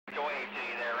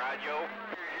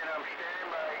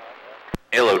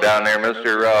Hello down there,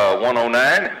 Mr.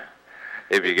 109.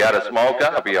 If you got a small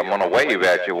copy, I'm going to wave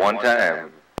at you one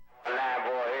time.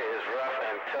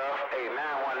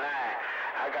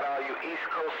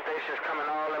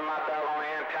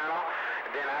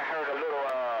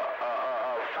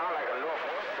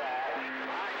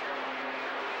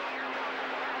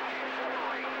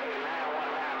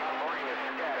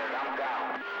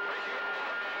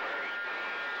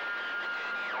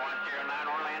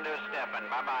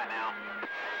 Bye-bye now.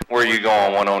 Where you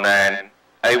going, 109?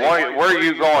 Hey, where are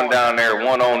you going down there,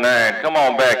 109? Come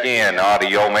on back in.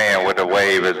 Audio man with the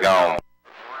wave is gone.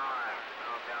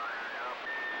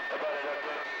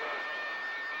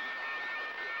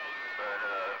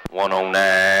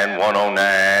 109,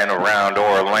 109 around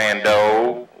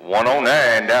Orlando.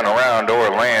 109 down around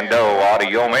Orlando.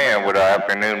 Audio man with an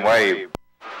afternoon wave.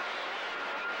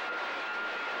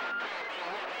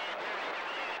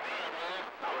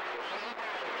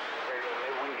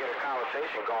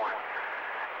 Going.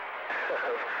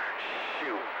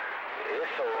 Shoot,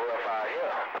 it's so rough out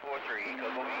here.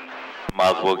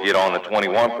 Might as well get on the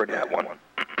 21 for that one.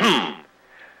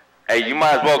 Hey, you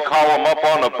might as well call them up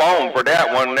on the phone for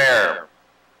that one there.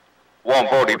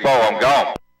 144, I'm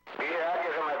gone. Yeah, I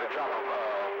guess I'm at the drop of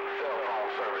cell phone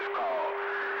service call.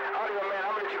 Audio man,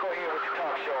 I'm gonna let you go ahead with your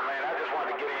talk show, man. I just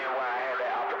wanted to get in when I had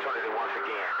that opportunity once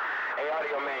again. Hey,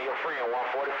 Audio man, your friend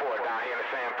 144 down here in the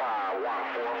Sandpile,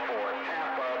 144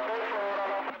 Tampa.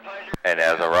 And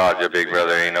that's a Roger, big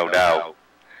brother, ain't no doubt.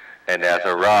 And that's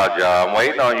a Roger. I'm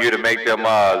waiting on you to make them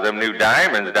new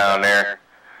diamonds down there.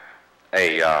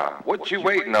 Hey, what you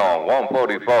waiting on?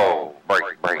 144. Break. That's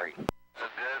a good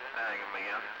thing,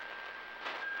 man.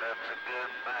 That's a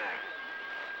good thing.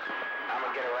 I'm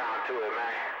gonna get around to it,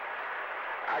 man.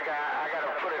 I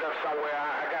gotta put it up somewhere.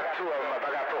 I got two of them up.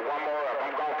 I gotta put one more up.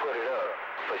 I'm gonna put it up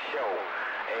for sure.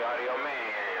 Hey, Audio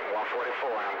man, 144,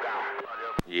 I'm gone.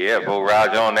 Yeah, Bull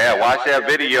Roger on that. Watch that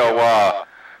video.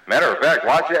 Matter of fact,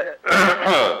 watch that.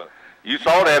 You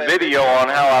saw that video on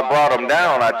how I brought them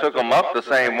down. I took them up the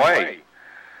same way.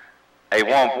 Hey,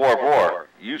 144.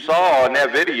 You saw in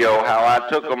that video how I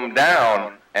took them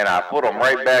down and I put them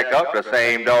right back up the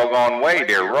same doggone way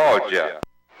there, Roger.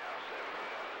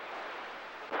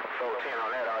 410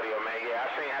 on that, Audio man. Yeah, I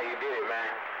seen how you did it,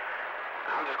 man.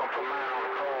 I'm just gonna put mine on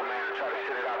the cold, man, and try to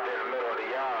sit it out there in the middle of the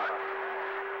yard.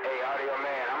 Hey, Audio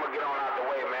man, I'm gonna get on out the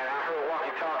way, man. I heard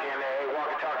walkie-talkie in there. Hey,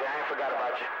 walkie-talkie, I ain't forgot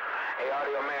about you. Hey,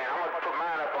 Audio man, I'm gonna put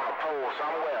mine up on a pole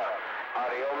somewhere.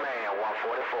 Audio man,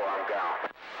 144, I'm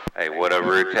gone. Hey,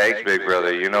 whatever it takes, big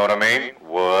brother, you know what I mean?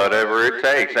 Whatever it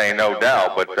takes, ain't no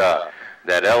doubt. But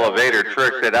that elevator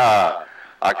trick that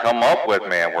I come up with,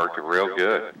 man, worked real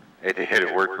good. It did.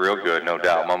 It worked real good, no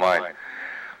doubt in my mind.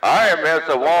 I am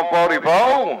Mr.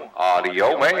 144.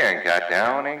 Audio man got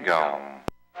down and gone.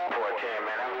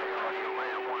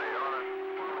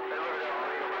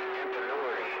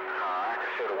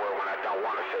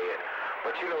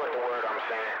 But you know what the word I'm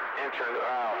saying.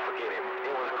 Forget it.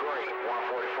 It was great.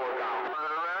 144 gone.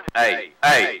 Hey.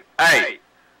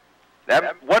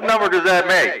 What number does that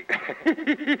make?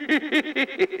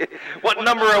 What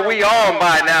number are we on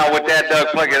by now with that Doug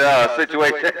Plunkett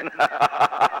situation?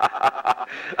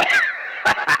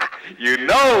 You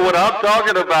know what I'm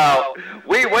talking about.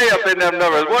 We way up in them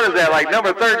numbers. What is that, like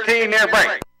number 13 there?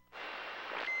 Break.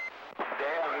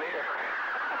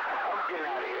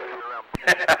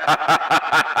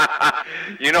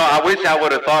 You know, I wish I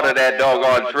would have thought of that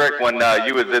doggone trick when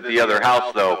you was at the other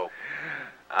house, though.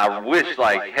 I wish,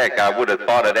 like heck, I would have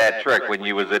thought of that trick when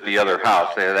you was at the other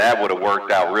house. That would have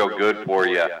worked out real good for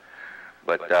you.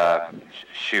 But,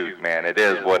 shoot, man, it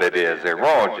is what it is. They're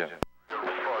wrong, Jim.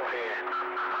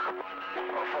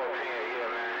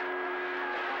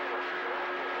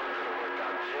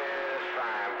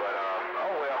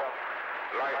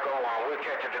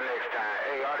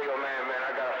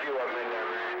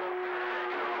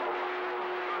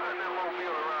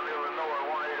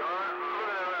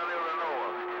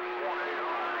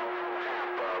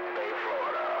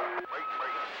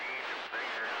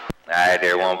 All right,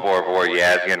 there, 144.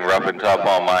 Yeah, it's getting rough and tough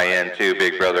on my end, too,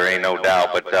 big brother, ain't no doubt.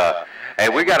 But, hey,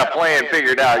 we got a plan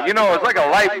figured out. You know, it's like a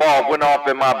light bulb went off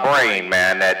in my brain,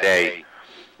 man, that day.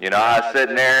 You know, I was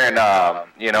sitting there and,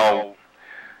 you know,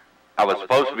 I was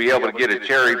supposed to be able to get a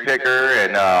cherry picker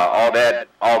and all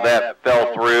that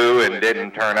fell through and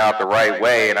didn't turn out the right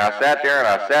way. And I sat there and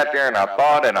I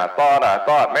thought,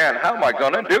 man, how am I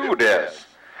going to do this?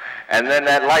 And then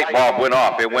that light bulb went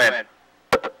off. It went,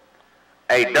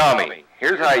 hey, dummy,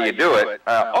 here's how you do it.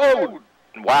 Oh,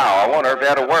 wow, I wonder if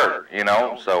that'll work, you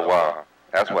know. So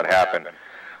that's what happened.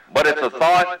 But it's a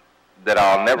thought that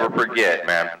I'll never forget,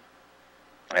 man.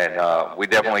 And we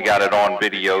definitely got it on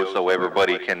video so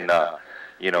everybody can,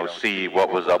 you know, see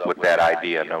what was up with that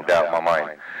idea, no doubt in my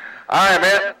mind. All right,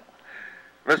 man.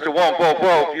 Mr.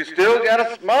 144, you still got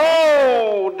a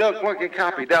small duck looking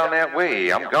copy down that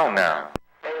way. I'm gone now.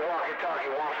 Hey, walkie-talkie,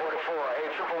 144,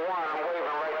 8111, I'm